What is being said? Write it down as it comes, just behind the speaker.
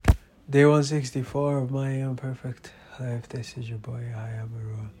Day 164 of my imperfect life. This is your boy, I am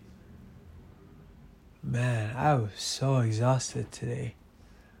Arua. Man, I was so exhausted today.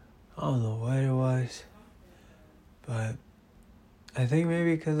 I don't know what it was, but I think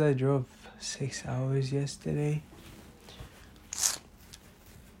maybe because I drove 6 hours yesterday.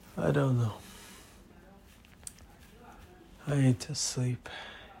 I don't know. I need to sleep.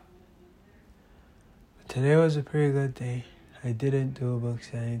 But today was a pretty good day. I didn't do a book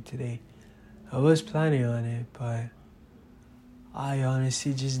signing today. I was planning on it, but I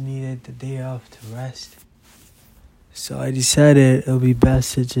honestly just needed the day off to rest. So I decided it'll be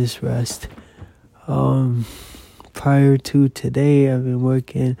best to just rest. Prior to today, I've been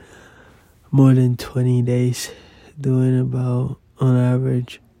working more than 20 days, doing about, on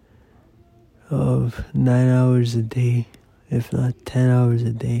average, of 9 hours a day, if not 10 hours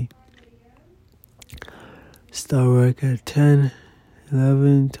a day. Start work at 10,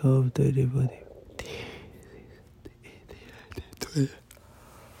 11, 12, 13, 14, 15,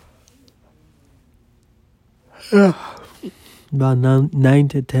 20. About 9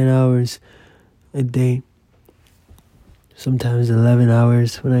 to 10 hours a day. Sometimes 11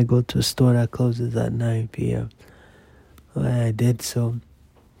 hours when I go to a store that closes at 9 p.m. Well, I did so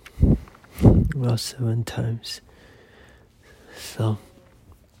about 7 times. So,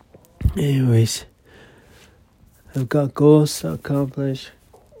 anyways, I've got goals to accomplish,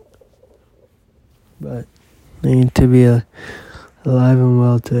 but I need to be alive and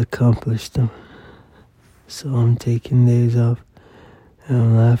well to accomplish them. So I'm taking days off, and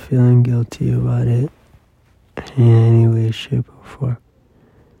I'm not feeling guilty about it in any way, shape, or form.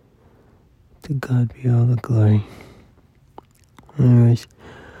 To God be all the glory. Anyways,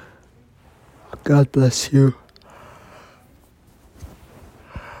 God bless you.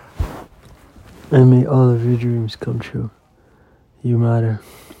 And may all of your dreams come true. You matter.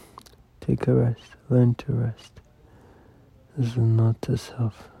 Take a rest. Learn to rest. This is not to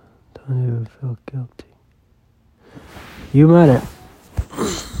self. Don't even feel guilty. You matter.